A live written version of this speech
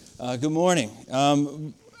Good morning.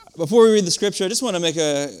 Before we read the scripture, I just want to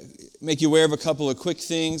make you aware of a couple of quick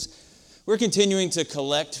things. We're continuing to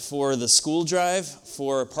collect for the school drive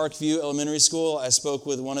for Parkview Elementary School. I spoke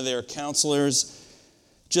with one of their counselors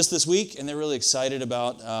just this week, and they're really excited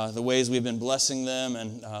about the ways we've been blessing them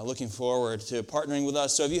and looking forward to partnering with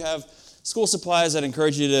us. So if you have school supplies, I'd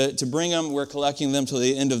encourage you to bring them. We're collecting them till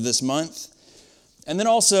the end of this month. And then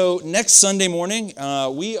also, next Sunday morning,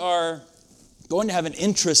 we are going to have an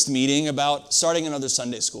interest meeting about starting another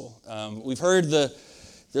Sunday school. We've heard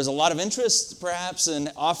there's a lot of interest, perhaps, in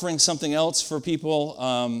offering something else for people.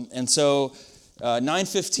 And so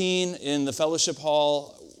 9:15 in the fellowship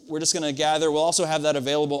hall, we're just going to gather. We'll also have that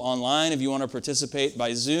available online if you want to participate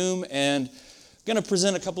by Zoom. And I'm going to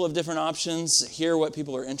present a couple of different options, hear what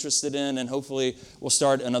people are interested in, and hopefully we'll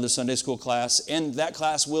start another Sunday school class. And that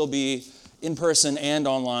class will be in person and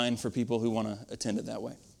online for people who want to attend it that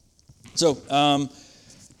way. So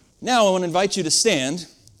now I want to invite you to stand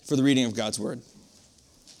for the reading of God's Word.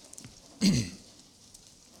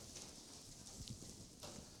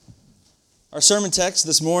 Our sermon text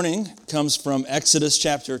this morning comes from Exodus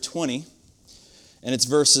chapter 20, and it's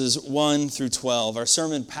verses 1 through 12. Our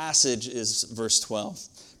sermon passage is verse 12,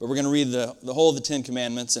 but we're going to read the whole of the Ten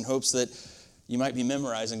Commandments in hopes that you might be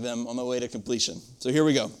memorizing them on the way to completion. So here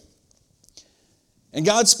we go. And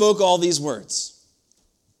God spoke all these words.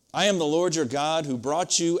 I am the Lord your God who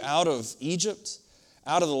brought you out of Egypt,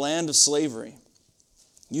 out of the land of slavery.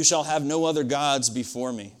 You shall have no other gods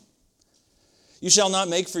before me. You shall not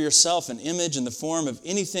make for yourself an image in the form of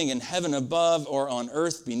anything in heaven above or on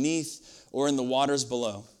earth beneath or in the waters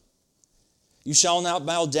below. You shall not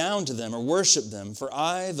bow down to them or worship them, for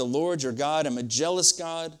I, the Lord your God, am a jealous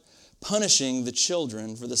God, punishing the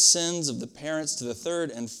children for the sins of the parents to the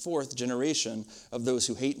third and fourth generation of those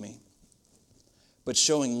who hate me, but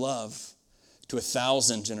showing love to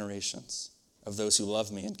 1,000 generations of those who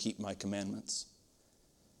love me and keep my commandments.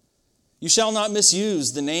 You shall not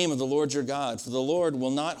misuse the name of the Lord your God, for the Lord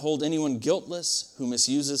will not hold anyone guiltless who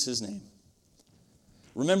misuses his name.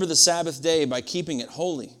 Remember the Sabbath day by keeping it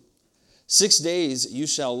holy. 6 days you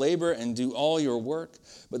shall labor and do all your work,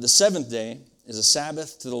 but the seventh day is a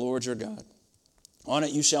Sabbath to the Lord your God. On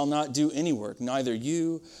it you shall not do any work, neither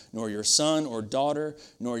you, nor your son or daughter,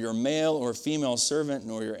 nor your male or female servant,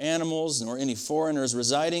 nor your animals, nor any foreigners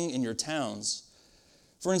residing in your towns.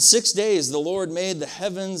 For in 6 days the Lord made the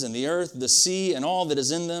heavens and the earth, the sea, and all that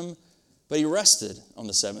is in them, but he rested on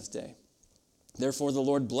the seventh day. Therefore the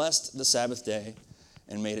Lord blessed the Sabbath day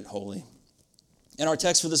and made it holy. And our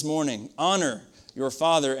text for this morning, honor your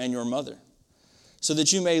father and your mother, so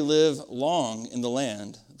that you may live long in the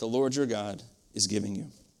land the Lord your God is giving you.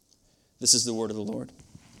 This is the word of the Lord.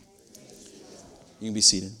 You can be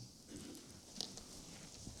seated.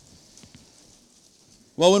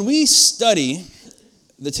 Well, when we study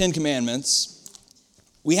the Ten Commandments,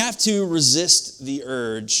 we have to resist the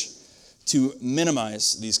urge to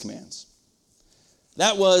minimize these commands.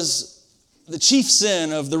 That was the chief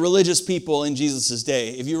sin of the religious people in Jesus' day.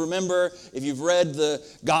 If you remember, if you've read the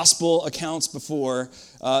gospel accounts before,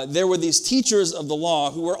 there were these teachers of the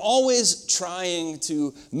law who were always trying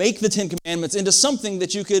to make the Ten Commandments into something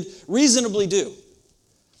that you could reasonably do.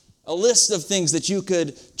 A list of things that you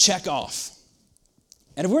could check off.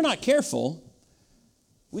 And if we're not careful,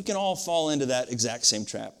 we can all fall into that exact same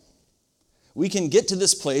trap. We can get to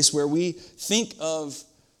this place where we think of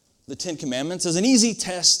the Ten Commandments as an easy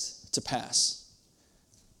test to pass.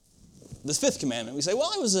 The Fifth Commandment, we say, well,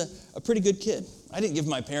 I was a pretty good kid. I didn't give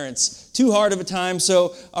my parents too hard of a time,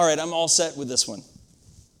 so all right, I'm all set with this one.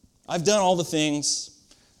 I've done all the things.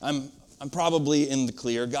 I'm probably in the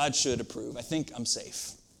clear. God should approve. I think I'm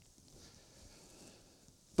safe.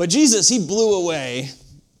 But Jesus, he blew away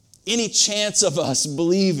any chance of us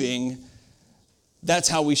believing that's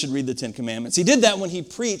how we should read the Ten Commandments. He did that when he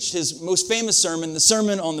preached his most famous sermon, the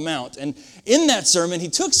Sermon on the Mount. And in that sermon, he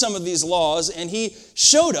took some of these laws and he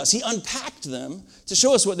showed us, he unpacked them to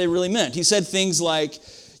show us what they really meant. He said things like,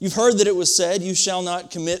 you've heard that it was said, you shall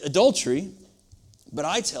not commit adultery, but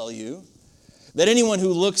I tell you that anyone who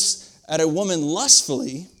looks at a woman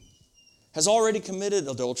lustfully has already committed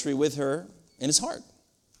adultery with her in his heart.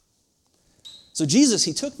 So Jesus,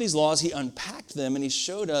 he took these laws, he unpacked them, and he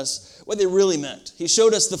showed us what they really meant. He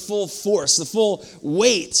showed us the full force, the full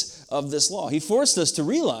weight of this law. He forced us to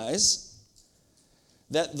realize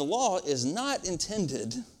that the law is not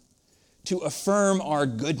intended to affirm our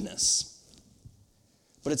goodness,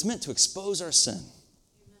 but it's meant to expose our sin.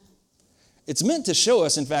 It's meant to show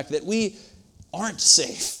us, in fact, that we aren't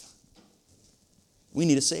safe. We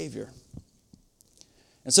need a Savior.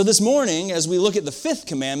 And so this morning, as we look at the Fifth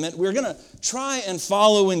Commandment, we're going to try and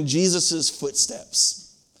follow in Jesus'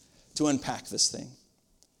 footsteps to unpack this thing.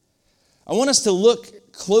 I want us to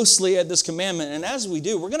look closely at this commandment, and as we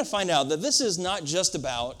do, we're going to find out that this is not just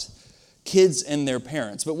about kids and their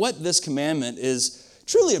parents, but what this commandment is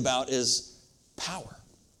truly about is power.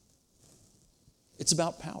 It's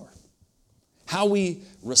about power. How we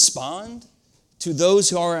respond to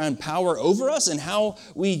those who are in power over us and how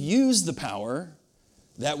we use the power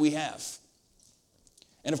that we have.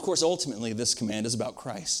 And of course, ultimately, this command is about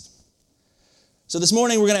Christ. So this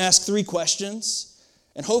morning, we're going to ask 3 questions,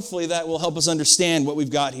 and hopefully that will help us understand what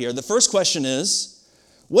we've got here. The first question is,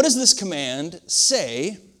 what does this command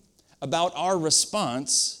say about our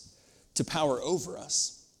response to power over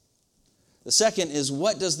us? The second is,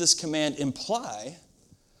 what does this command imply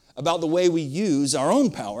about the way we use our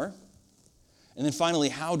own power? And then finally,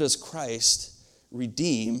 how does Christ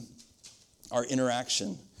redeem our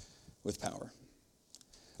interaction with power?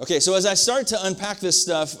 Okay, so as I start to unpack this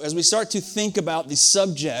stuff, as we start to think about the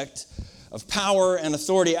subject of power and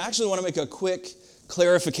authority, I actually want to make a quick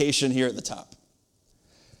clarification here at the top.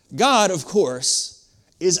 God, of course,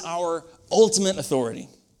 is our ultimate authority.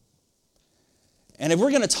 And if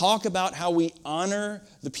we're going to talk about how we honor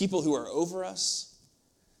the people who are over us,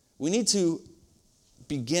 we need to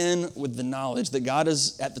begin with the knowledge that God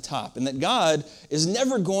is at the top and that God is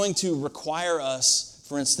never going to require us,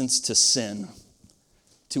 for instance, to sin,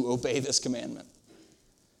 to obey this commandment.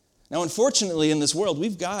 Now, unfortunately, in this world,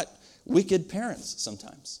 we've got wicked parents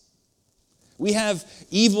sometimes. We have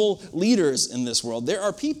evil leaders in this world. There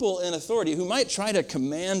are people in authority who might try to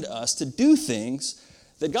command us to do things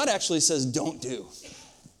that God actually says don't do.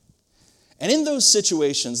 And in those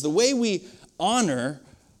situations, the way we honor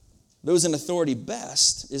those in authority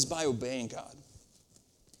best is by obeying God.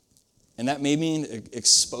 And that may mean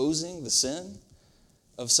exposing the sin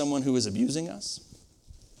of someone who is abusing us.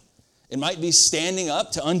 It might be standing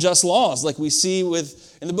up to unjust laws like we see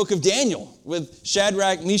in the book of Daniel with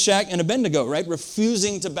Shadrach, Meshach, and Abednego, right?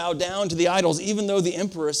 Refusing to bow down to the idols even though the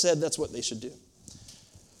emperor said that's what they should do.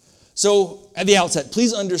 So at the outset,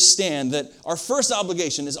 please understand that our first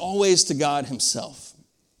obligation is always to God himself.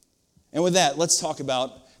 And with that, let's talk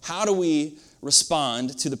about how do we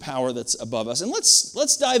respond to the power that's above us. And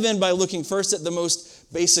let's dive in by looking first at the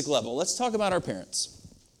most basic level. Let's talk about our parents.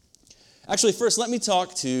 Actually, first, let me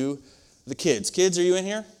talk to the kids. Kids, are you in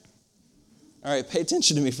here? All right, pay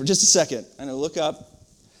attention to me for just a second. I know, look up.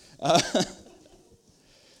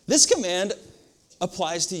 This command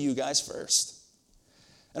applies to you guys first.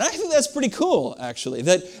 And I think that's pretty cool, actually,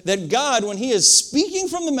 that God, when he is speaking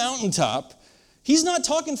from the mountaintop, he's not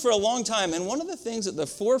talking for a long time. And one of the things at the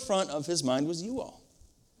forefront of his mind was you all.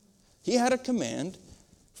 He had a command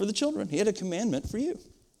for the children. He had a commandment for you.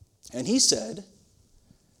 And he said,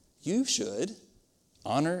 you should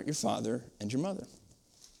honor your father and your mother.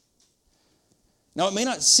 Now, it may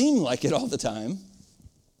not seem like it all the time,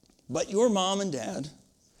 but your mom and dad,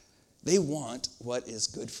 they want what is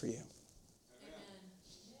good for you.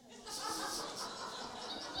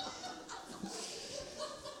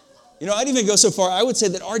 You know, I'd even go so far, I would say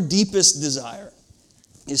that our deepest desire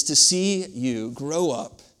is to see you grow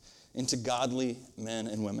up into godly men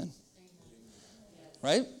and women.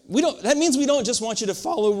 Right? That means we don't just want you to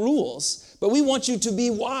follow rules, but we want you to be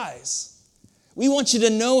wise. We want you to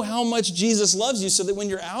know how much Jesus loves you so that when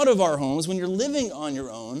you're out of our homes, when you're living on your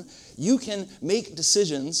own, you can make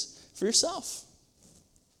decisions for yourself.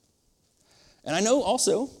 And I know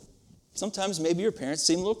also, sometimes maybe your parents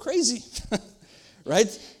seem a little crazy,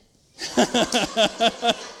 right?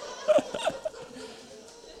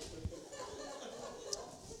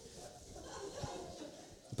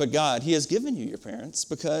 But God, he has given you your parents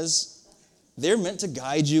because they're meant to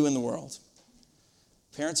guide you in the world.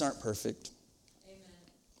 Parents aren't perfect. Amen.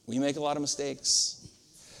 We make a lot of mistakes.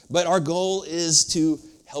 But our goal is to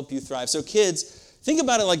help you thrive. So kids, think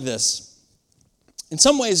about it like this. In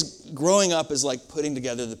some ways, growing up is like putting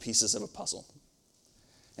together the pieces of a puzzle.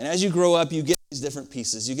 And as you grow up, you get these different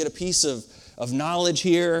pieces. You get a piece of knowledge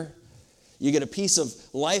here. You get a piece of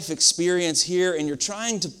life experience here. And you're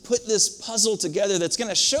trying to put this puzzle together that's going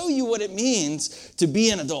to show you what it means to be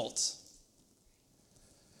an adult.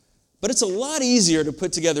 But it's a lot easier to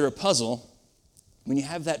put together a puzzle when you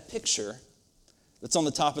have that picture that's on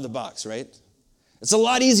the top of the box, right? It's a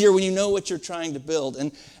lot easier when you know what you're trying to build.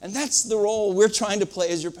 And that's the role we're trying to play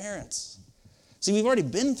as your parents. See, we've already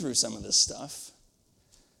been through some of this stuff.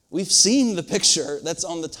 We've seen the picture that's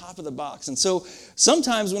on the top of the box. And so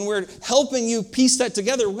sometimes when we're helping you piece that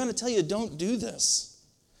together, we're going to tell you, don't do this.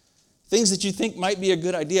 Things that you think might be a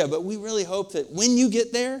good idea, but we really hope that when you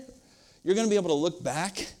get there, you're going to be able to look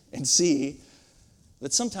back and see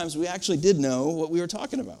that sometimes we actually did know what we were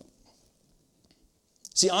talking about.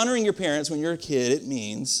 See, honoring your parents when you're a kid, it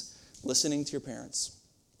means listening to your parents.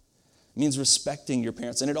 It means respecting your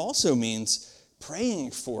parents. And it also means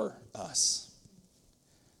praying for us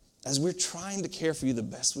as we're trying to care for you the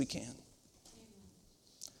best we can.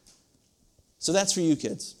 So that's for you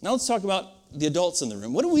kids. Now let's talk about the adults in the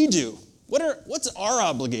room. What do we do? What's our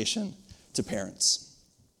obligation to parents?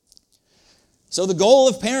 So the goal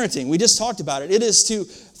of parenting, we just talked about it. It is to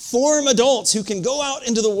form adults who can go out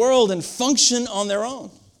into the world and function on their own.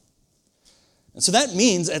 And so that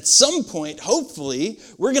means at some point, hopefully,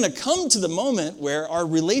 we're going to come to the moment where our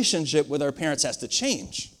relationship with our parents has to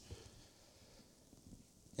change.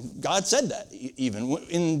 And God said that even.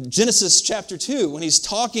 In Genesis chapter 2, when he's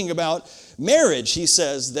talking about marriage, he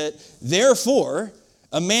says that, therefore,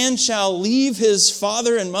 a man shall leave his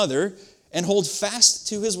father and mother and hold fast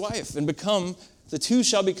to his wife, and the two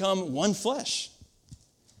shall become one flesh.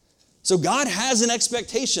 So God has an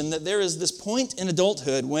expectation that there is this point in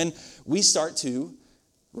adulthood when we start to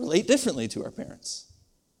relate differently to our parents.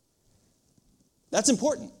 That's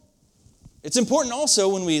important. It's important also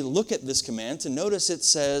when we look at this command to notice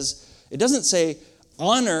it doesn't say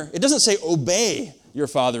honor, it doesn't say obey your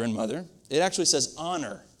father and mother. It actually says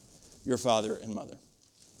honor your father and mother.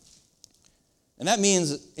 And that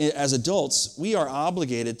means, as adults, we are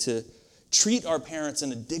obligated to treat our parents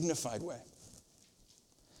in a dignified way.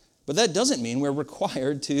 But that doesn't mean we're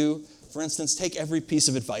required to, for instance, take every piece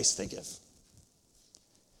of advice they give,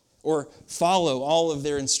 or follow all of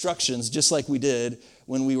their instructions just like we did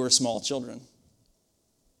when we were small children.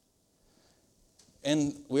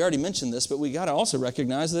 And we already mentioned this, but we got to also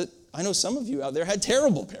recognize that I know some of you out there had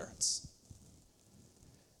terrible parents.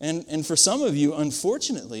 And for some of you,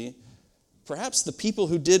 unfortunately, perhaps the people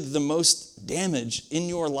who did the most damage in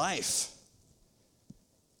your life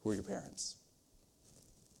were your parents.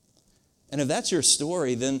 And if that's your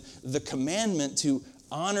story, then the commandment to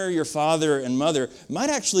honor your father and mother might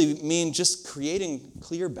actually mean just creating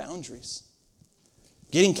clear boundaries,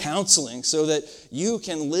 getting counseling so that you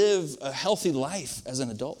can live a healthy life as an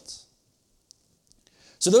adult.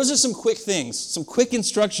 So those are some quick things, some quick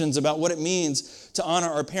instructions about what it means to honor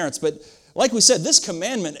our parents. But like we said, this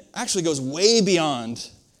commandment actually goes way beyond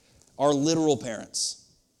our literal parents.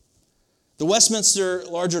 The Westminster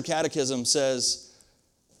Larger Catechism says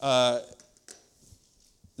that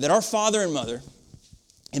our father and mother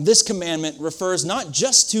in this commandment refers not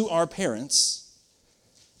just to our parents,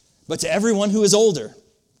 but to everyone who is older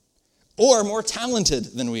or more talented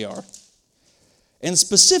than we are, and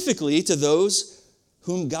specifically to those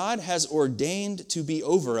whom God has ordained to be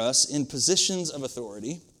over us in positions of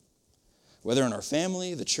authority, whether in our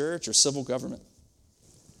family, the church, or civil government.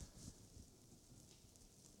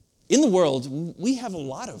 In the world, we have a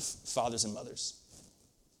lot of fathers and mothers.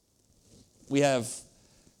 We have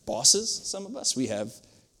bosses, some of us. We have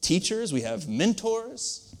teachers. We have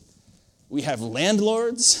mentors. We have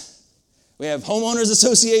landlords. We have homeowners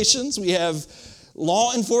associations. We have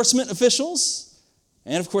law enforcement officials.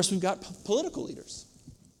 And of course, we've got political leaders.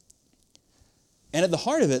 And at the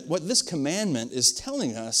heart of it, what this commandment is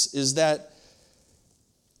telling us is that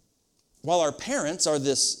while our parents are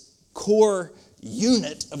this core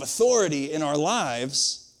unit of authority in our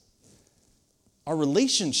lives, our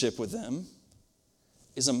relationship with them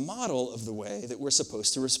is a model of the way that we're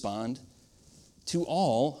supposed to respond to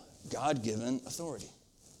all God-given authority.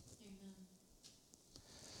 Amen.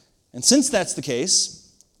 And since that's the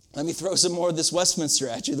case, let me throw some more of this Westminster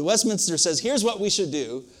at you. The Westminster says, here's what we should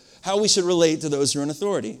do, how we should relate to those who are in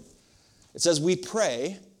authority. It says, we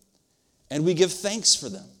pray and we give thanks for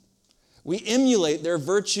them. We emulate their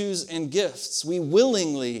virtues and gifts. We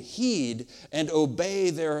willingly heed and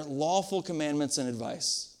obey their lawful commandments and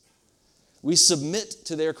advice. We submit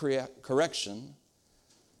to their correction.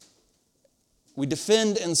 We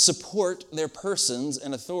defend and support their persons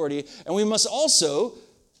and authority. And we must also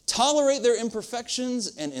tolerate their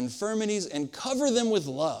imperfections and infirmities and cover them with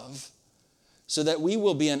love so that we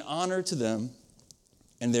will be an honor to them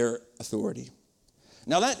and their authority.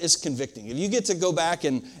 Now that is convicting. If you get to go back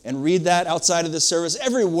and read that outside of this service,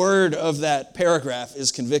 every word of that paragraph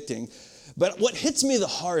is convicting. But what hits me the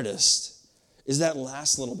hardest is that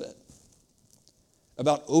last little bit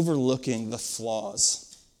about overlooking the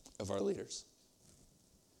flaws of our leaders.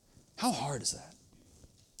 How hard is that?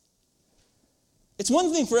 It's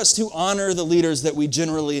one thing for us to honor the leaders that we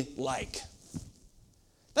generally like.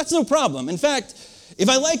 That's no problem. In fact, if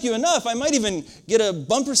I like you enough, I might even get a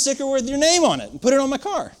bumper sticker with your name on it and put it on my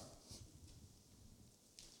car.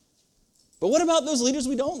 But what about those leaders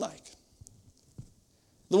we don't like?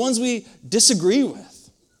 the ones we disagree with.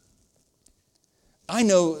 I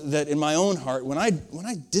know that in my own heart, when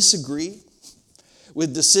I disagree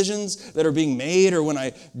with decisions that are being made, or when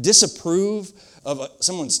I disapprove of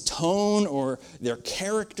someone's tone or their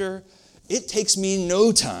character, it takes me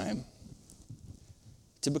no time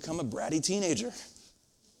to become a bratty teenager,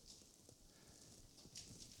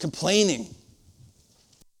 complaining,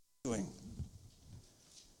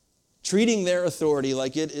 treating their authority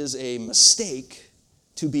like it is a mistake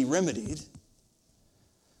to be remedied,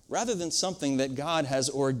 rather than something that God has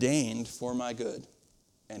ordained for my good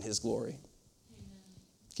and His glory.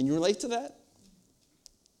 Can you relate to that?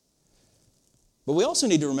 But we also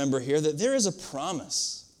need to remember here that there is a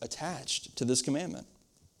promise attached to this commandment.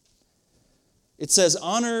 It says,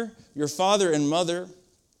 honor your father and mother,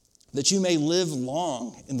 that you may live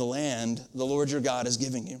long in the land the Lord your God is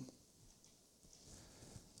giving you.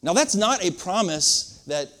 Now, that's not a promise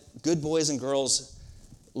that good boys and girls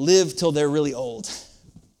live till they're really old.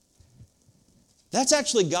 That's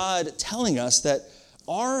actually God telling us that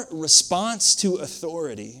our response to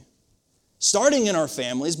authority, starting in our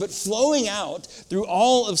families, but flowing out through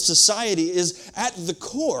all of society, is at the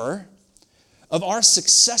core of our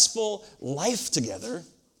successful life together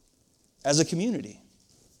as a community.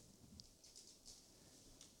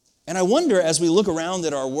 And I wonder, as we look around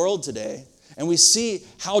at our world today, and we see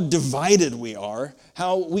how divided we are,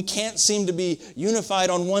 how we can't seem to be unified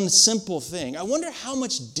on one simple thing, I wonder how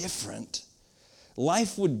much different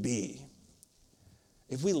life would be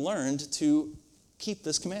if we learned to keep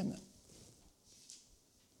this commandment.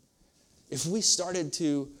 If we started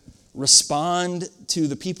to respond to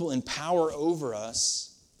the people in power over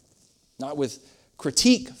us, not with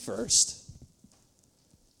critique first,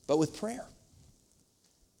 but with prayer.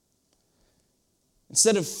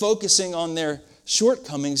 Instead of focusing on their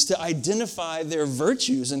shortcomings, to identify their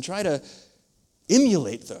virtues and try to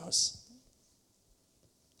emulate those.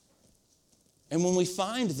 And when we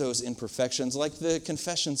find those imperfections, like the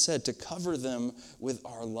confession said, to cover them with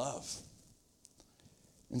our love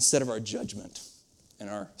instead of our judgment and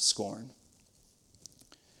our scorn.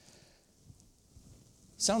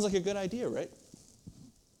 Sounds like a good idea, right?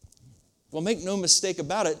 Well, make no mistake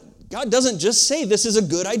about it, God doesn't just say this is a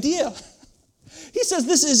good idea. He says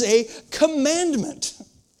this is a commandment.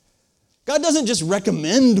 God doesn't just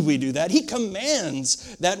recommend we do that. He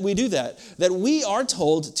commands that we do that. That we are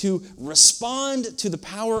told to respond to the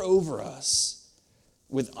power over us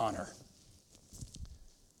with honor.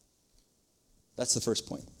 That's the first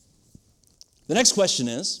point. The next question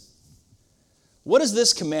is, what does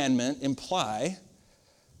this commandment imply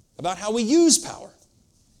about how we use power?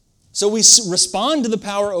 So we respond to the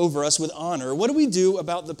power over us with honor. What do we do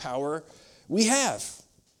about the power we have?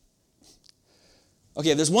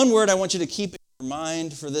 Okay, there's one word I want you to keep in your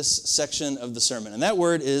mind for this section of the sermon, and that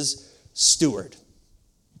word is steward.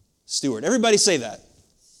 Steward. Everybody say that.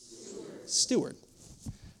 Steward.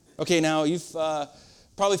 Okay, now you've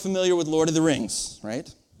probably familiar with Lord of the Rings, right?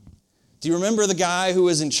 Do you remember the guy who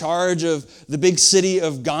was in charge of the big city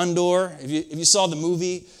of Gondor? If you saw the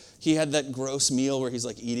movie, he had that gross meal where he's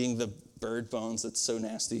like eating the bird bones. That's so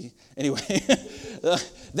nasty. Anyway,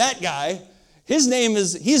 that guy, his name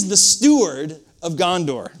is, he's the steward of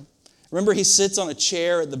Gondor. Remember, he sits on a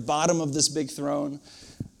chair at the bottom of this big throne.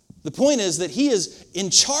 The point is that he is in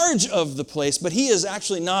charge of the place, but he is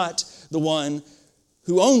actually not the one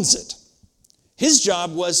who owns it. His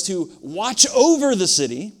job was to watch over the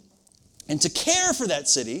city and to care for that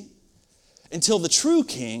city until the true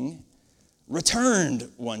king returned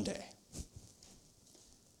one day.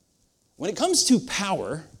 When it comes to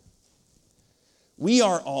power, we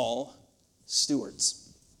are all stewards.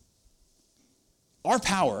 Our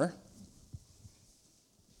power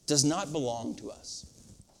does not belong to us.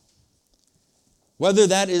 Whether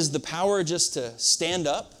that is the power just to stand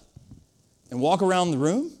up and walk around the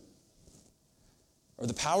room, or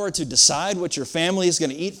the power to decide what your family is going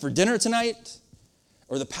to eat for dinner tonight,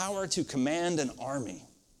 or the power to command an army.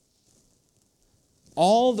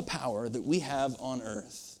 All the power that we have on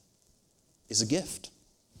earth is a gift.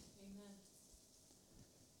 Amen.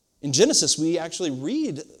 In Genesis, we actually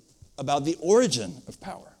read about the origin of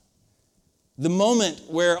power. The moment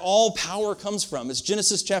where all power comes from. It's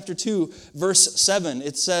Genesis chapter 2, verse 7.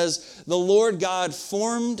 It says, "The Lord God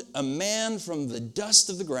formed a man from the dust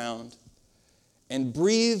of the ground and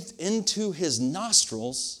breathed into his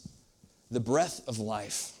nostrils the breath of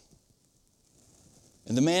life.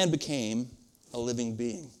 And the man became a living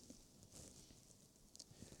being."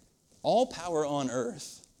 All power on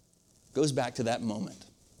earth goes back to that moment.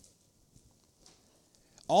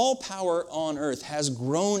 All power on earth has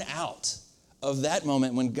grown out of that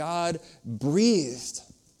moment when God breathed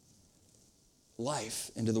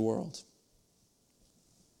life into the world.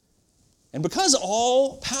 And because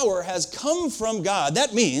all power has come from God,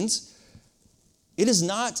 that means it is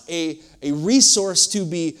not a resource to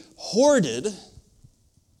be hoarded,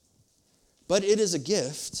 but it is a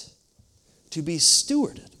gift to be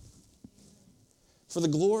stewarded for the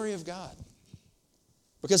glory of God.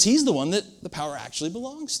 Because He's the one that the power actually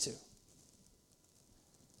belongs to.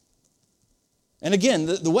 And again,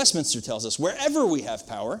 the Westminster tells us, wherever we have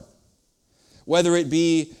power, whether it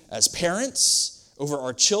be as parents over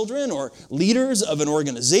our children or leaders of an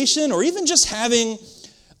organization, or even just having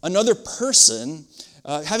another person,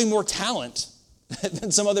 having more talent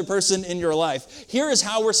than some other person in your life, here is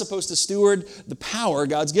how we're supposed to steward the power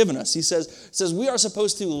God's given us. He says we are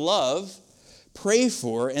supposed to love, pray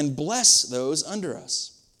for, and bless those under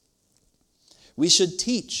us. We should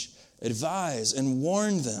teach, advise, and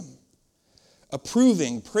warn them,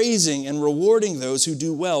 approving, praising, and rewarding those who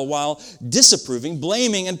do well, while disapproving,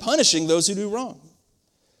 blaming, and punishing those who do wrong.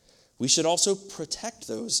 We should also protect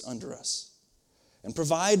those under us and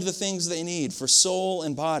provide the things they need for soul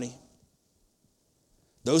and body.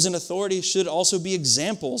 Those in authority should also be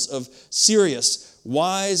examples of serious,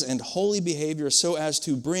 wise, and holy behavior so as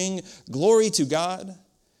to bring glory to God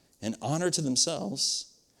and honor to themselves,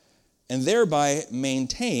 and thereby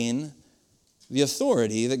maintain the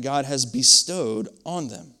authority that God has bestowed on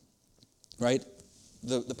them, right?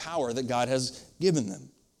 The power that God has given them.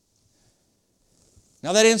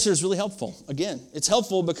 Now that answer is really helpful. Again, it's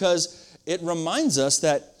helpful because it reminds us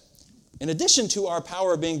that in addition to our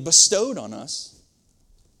power being bestowed on us,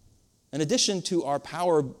 in addition to our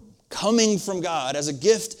power coming from God as a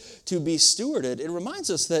gift to be stewarded, it reminds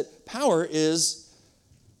us that power is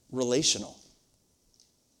relational.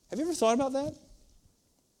 Have you ever thought about that?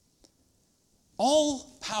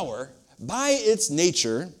 All power, by its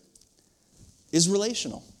nature, is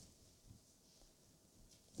relational.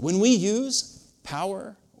 When we use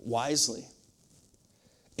power wisely,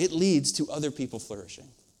 it leads to other people flourishing.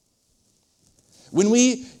 When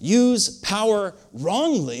we use power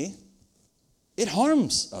wrongly, it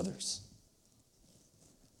harms others.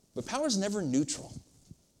 But power is never neutral.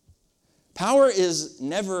 Power is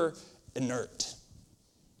never inert.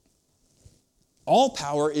 All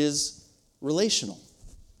power is relational.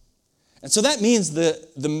 And so that means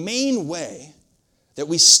the main way that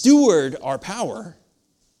we steward our power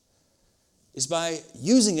is by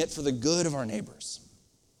using it for the good of our neighbors.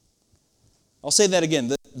 I'll say that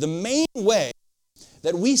again. The main way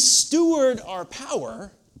that we steward our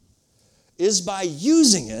power is by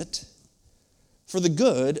using it for the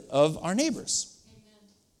good of our neighbors. Amen.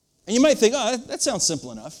 And you might think, oh, that sounds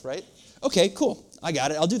simple enough, right? Okay, cool. I got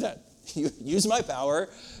it. I'll do that. Use my power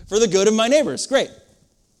for the good of my neighbors. Great.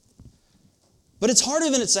 But it's harder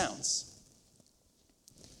than it sounds.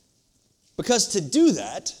 Because to do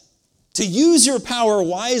that, to use your power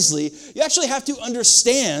wisely, you actually have to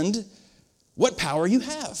understand what power you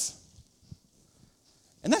have.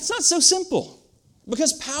 And that's not so simple,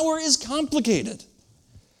 because power is complicated.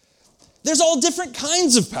 There's all different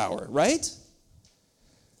kinds of power, right?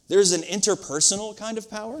 There's an interpersonal kind of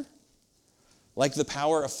power, like the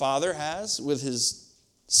power a father has with his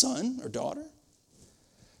son or daughter.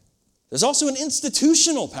 There's also an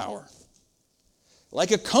institutional power,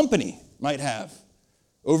 like a company might have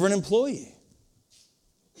over an employee.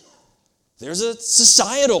 There's a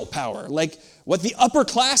societal power, like what the upper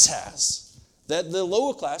class has, that the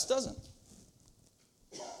lower class doesn't.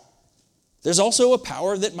 There's also a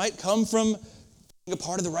power that might come from being a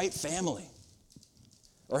part of the right family,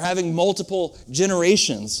 or having multiple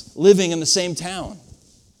generations living in the same town.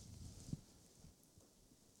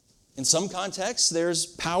 In some contexts, there's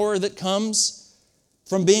power that comes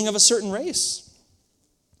from being of a certain race,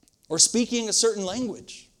 or speaking a certain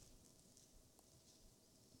language.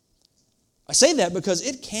 I say that because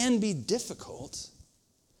it can be difficult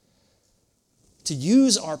to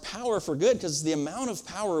use our power for good, because the amount of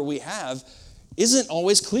power we have isn't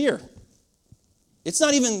always clear. It's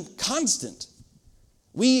not even constant.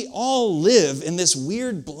 We all live in this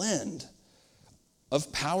weird blend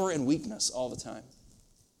of power and weakness all the time.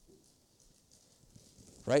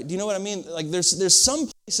 Right? Do you know what I mean? Like there's some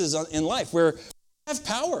places in life where we have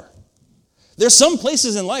power. There's some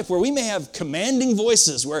places in life where we may have commanding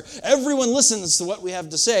voices, where everyone listens to what we have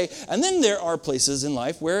to say. And then there are places in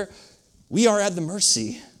life where we are at the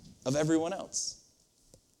mercy of everyone else.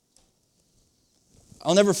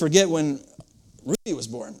 I'll never forget when Ruby was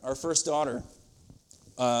born, our first daughter.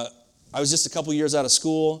 I was just a couple years out of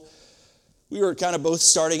school. We were kind of both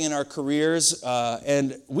starting in our careers,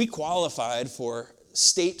 and we qualified for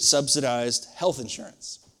state-subsidized health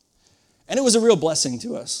insurance. And it was a real blessing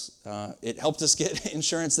to us. It helped us get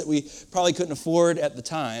insurance that we probably couldn't afford at the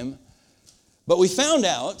time. But we found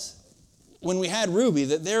out when we had Ruby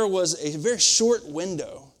that there was a very short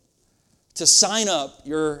window to sign up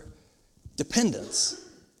your dependents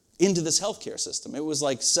into this healthcare system. It was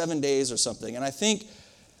like 7 days or something. And I think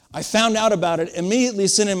I found out about it, immediately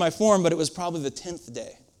sent in my form, but it was probably the 10th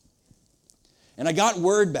day. And I got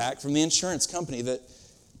word back from the insurance company that,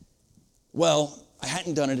 well, I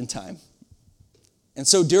hadn't done it in time. And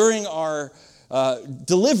so during our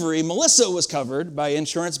delivery, Melissa was covered by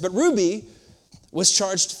insurance, but Ruby was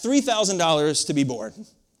charged $3,000 to be born,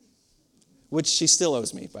 which she still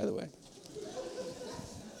owes me, by the way.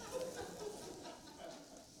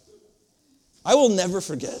 I will never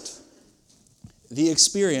forget the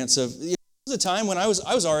experience of, there was a time when I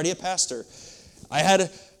was already a pastor. I had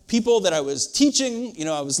people that I was teaching,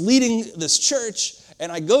 I was leading this church,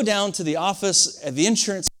 and I go down to the office at the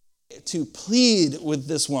insurance to plead with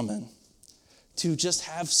this woman to just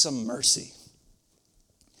have some mercy.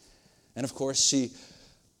 And of course, she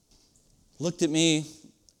looked at me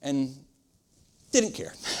and didn't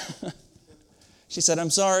care. She said, "I'm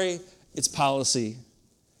sorry, it's policy.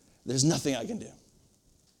 There's nothing I can do."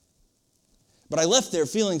 But I left there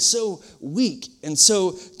feeling so weak and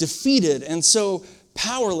so defeated and so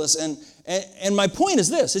powerless. And my point is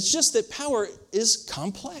this, it's just that power is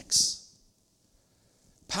complex.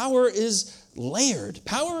 Power is layered.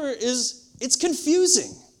 It's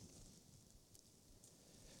confusing.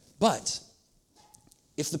 But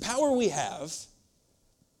if the power we have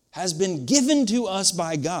has been given to us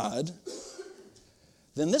by God,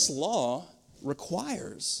 then this law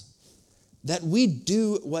requires that we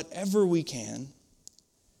do whatever we can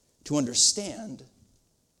to understand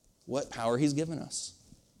what power He's given us.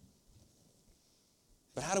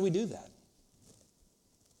 But how do we do that?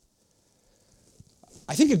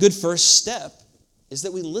 I think a good first step is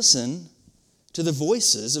that we listen to the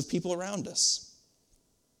voices of people around us.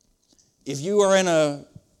 If you are in a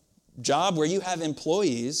job where you have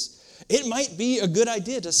employees, it might be a good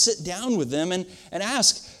idea to sit down with them and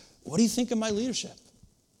ask, "What do you think of my leadership?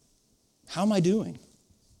 How am I doing?"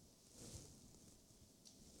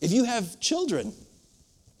 If you have children,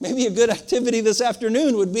 maybe a good activity this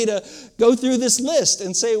afternoon would be to go through this list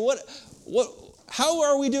and say, how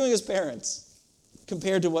are we doing as parents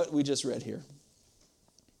compared to what we just read here?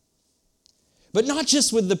 But not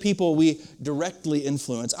just with the people we directly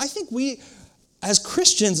influence. I think we, as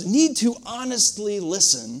Christians, need to honestly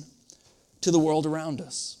listen to the world around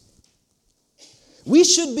us. We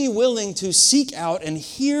should be willing to seek out and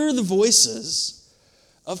hear the voices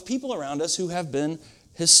of people around us who have been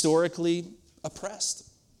historically oppressed,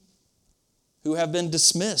 who have been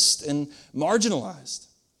dismissed and marginalized.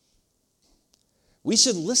 We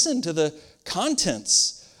should listen to the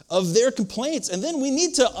contents of their complaints, and then we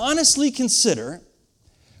need to honestly consider,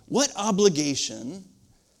 what obligation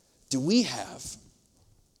do we have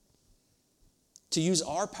to use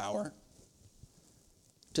our power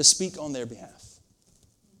to speak on their behalf?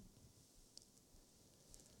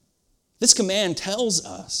 This command tells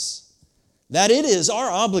us that it is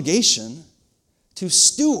our obligation to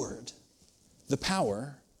steward the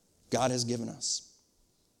power God has given us.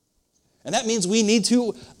 And that means we need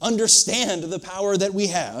to understand the power that we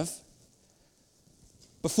have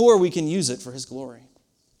before we can use it for His glory.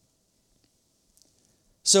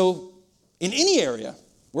 So, in any area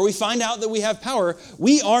where we find out that we have power,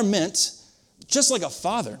 we are meant, just like a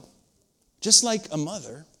father, just like a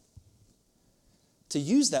mother, to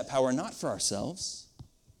use that power not for ourselves,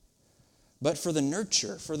 but for the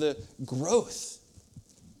nurture, for the growth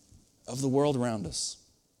of the world around us.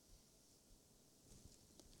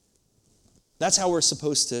 That's how we're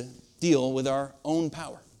supposed to deal with our own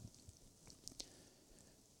power.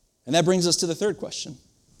 And that brings us to the third question.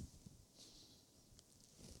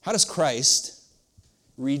 How does Christ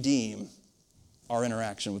redeem our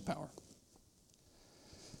interaction with power?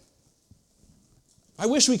 I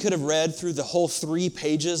wish we could have read through the whole 3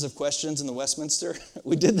 pages of questions in the Westminster.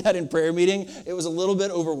 We did that in prayer meeting. It was a little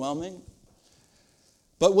bit overwhelming.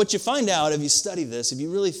 But what you find out if you study this, if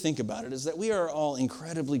you really think about it, is that we are all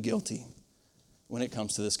incredibly guilty when it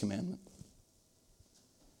comes to this commandment.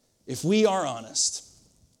 If we are honest,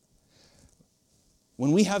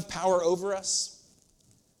 when we have power over us,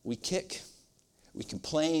 we kick, we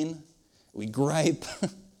complain, we gripe.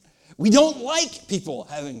 We don't like people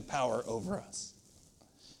having power over us.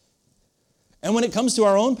 And when it comes to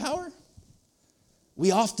our own power,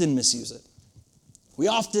 we often misuse it. We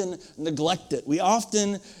often neglect it. We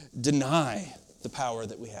often deny the power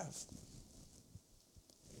that we have.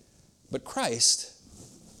 But Christ,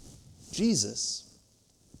 Jesus,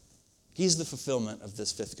 He's the fulfillment of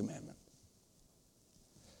this fifth commandment.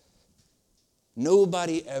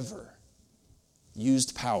 Nobody ever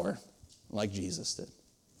used power like Jesus did.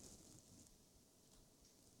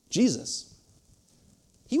 Jesus,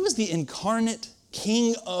 he was the incarnate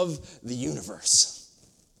King of the universe.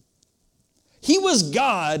 He was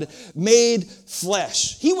God made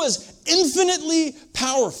flesh. He was infinitely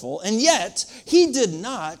powerful, and yet he did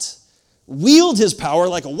not wield his power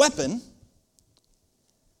like a weapon,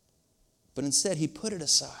 but instead he put it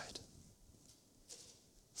aside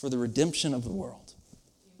for the redemption of the world.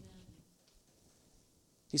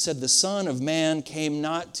 He said, the Son of Man came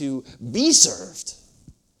not to be served,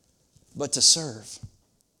 but to serve,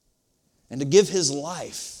 and to give his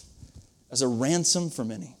life as a ransom for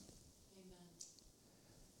many.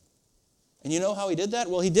 And you know how he did that?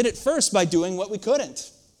 Well, he did it first by doing what we couldn't.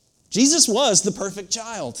 Jesus was the perfect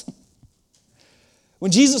child.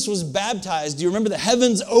 When Jesus was baptized, do you remember the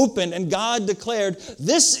heavens opened and God declared,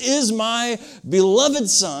 "This is my beloved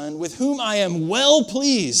Son with whom I am well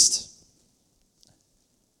pleased."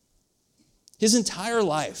 His entire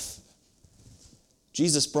life,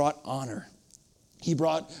 Jesus brought honor. He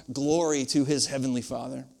brought glory to his heavenly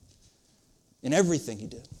Father in everything he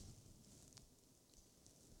did.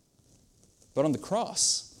 But on the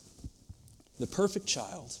cross, the perfect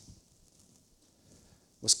child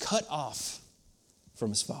was cut off from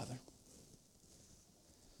his Father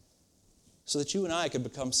so that you and I could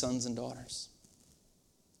become sons and daughters.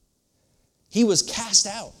 He was cast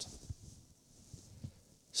out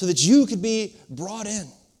so that you could be brought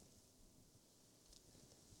in.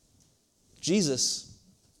 Jesus,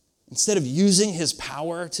 instead of using his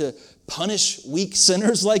power to punish weak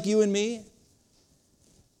sinners like you and me,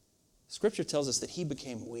 Scripture tells us that he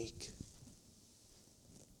became weak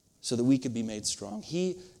so that we could be made strong.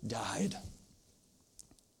 He died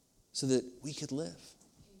so that we could live.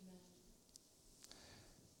 Amen.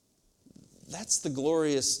 That's the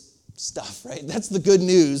glorious stuff, right? That's the good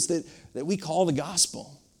news that we call the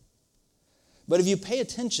gospel. But if you pay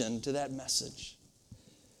attention to that message,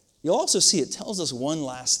 you'll also see it tells us one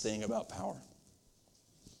last thing about power.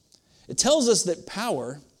 It tells us that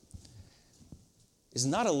power is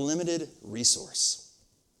not a limited resource.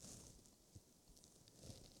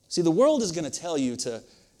 See, the world is going to tell you to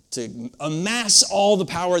amass all the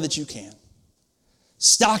power that you can.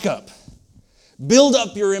 Stock up. Build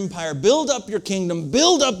up your empire. Build up your kingdom.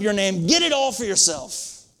 Build up your name. Get it all for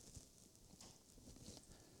yourself.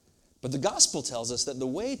 But the gospel tells us that the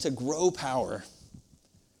way to grow power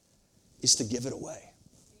is to give it away.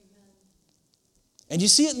 Amen. And you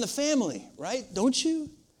see it in the family, right? Don't you?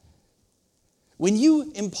 When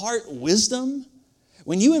you impart wisdom,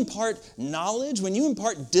 when you impart knowledge, when you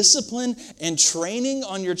impart discipline and training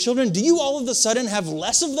on your children, do you all of a sudden have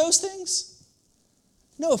less of those things?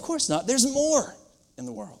 No, of course not. There's more in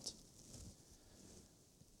the world.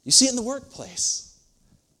 You see it in the workplace.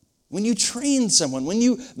 When you train someone, when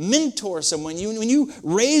you mentor someone, when you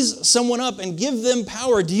raise someone up and give them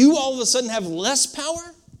power, do you all of a sudden have less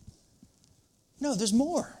power? No, there's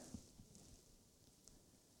more.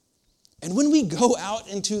 And when we go out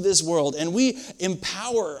into this world and we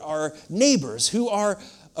empower our neighbors who are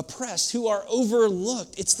oppressed, who are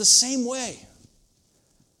overlooked, it's the same way.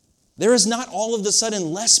 There is not all of a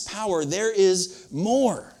sudden less power. There is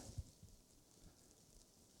more.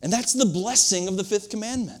 And that's the blessing of the Fifth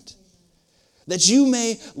Commandment. That you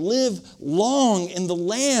may live long in the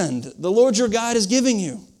land the Lord your God is giving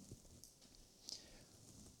you.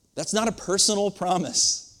 That's not a personal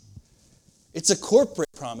promise. It's a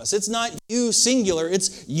corporate promise. It's not you singular,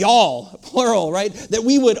 it's y'all, plural, right? That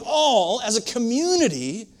we would all, as a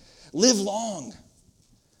community, live long.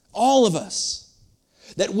 All of us.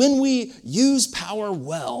 That when we use power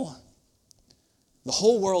well, the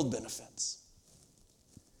whole world benefits.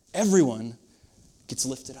 Everyone gets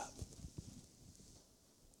lifted up.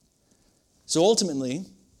 So ultimately,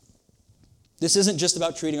 this isn't just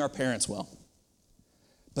about treating our parents well,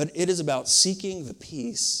 but it is about seeking the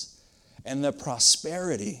peace and the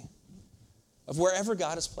prosperity of wherever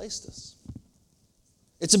God has placed us.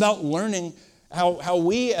 It's about learning how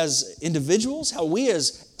we as individuals, how we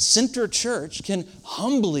as Center Church can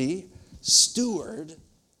humbly steward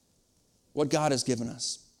what God has given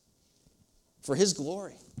us for His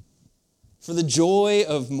glory, for the joy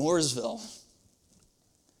of Mooresville.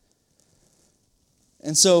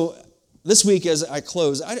 And so this week as I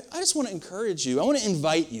close, I just want to encourage you, I want to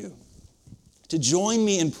invite you to join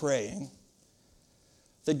me in praying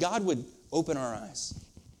that God would open our eyes,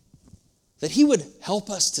 that He would help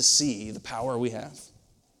us to see the power we have,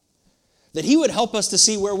 That he would help us to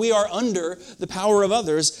see where we are under the power of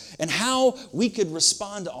others and how we could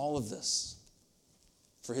respond to all of this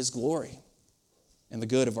for his glory and the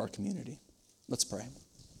good of our community. Let's pray.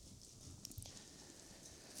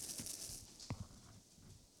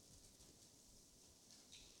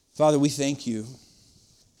 Father, we thank you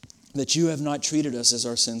that you have not treated us as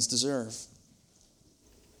our sins deserve.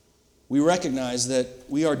 We recognize that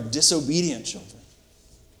we are disobedient children.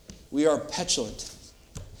 We are petulant.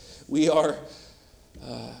 We are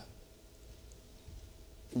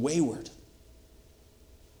wayward.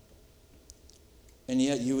 And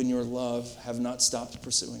yet you in your love have not stopped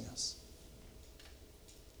pursuing us.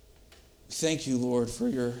 We thank you, Lord, for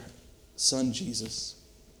your Son, Jesus,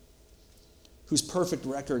 whose perfect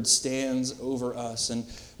record stands over us. And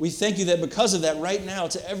we thank you that because of that, right now,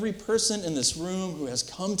 to every person in this room who has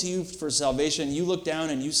come to you for salvation, you look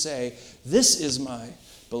down and you say, this is my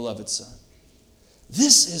beloved Son.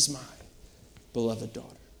 This is my beloved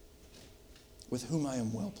daughter, with whom I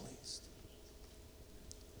am well pleased.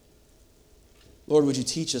 Lord, would you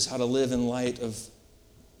teach us how to live in light of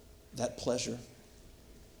that pleasure?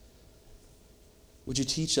 Would you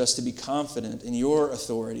teach us to be confident in your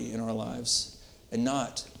authority in our lives and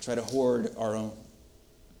not try to hoard our own?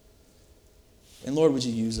 And Lord, would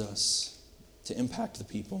you use us to impact the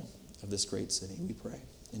people of this great city, we pray.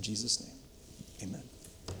 In Jesus' name, amen.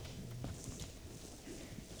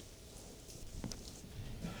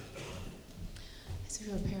 As we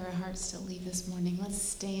prepare our hearts to leave this morning, let's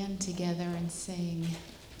stand together and sing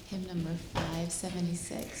hymn number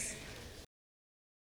 576.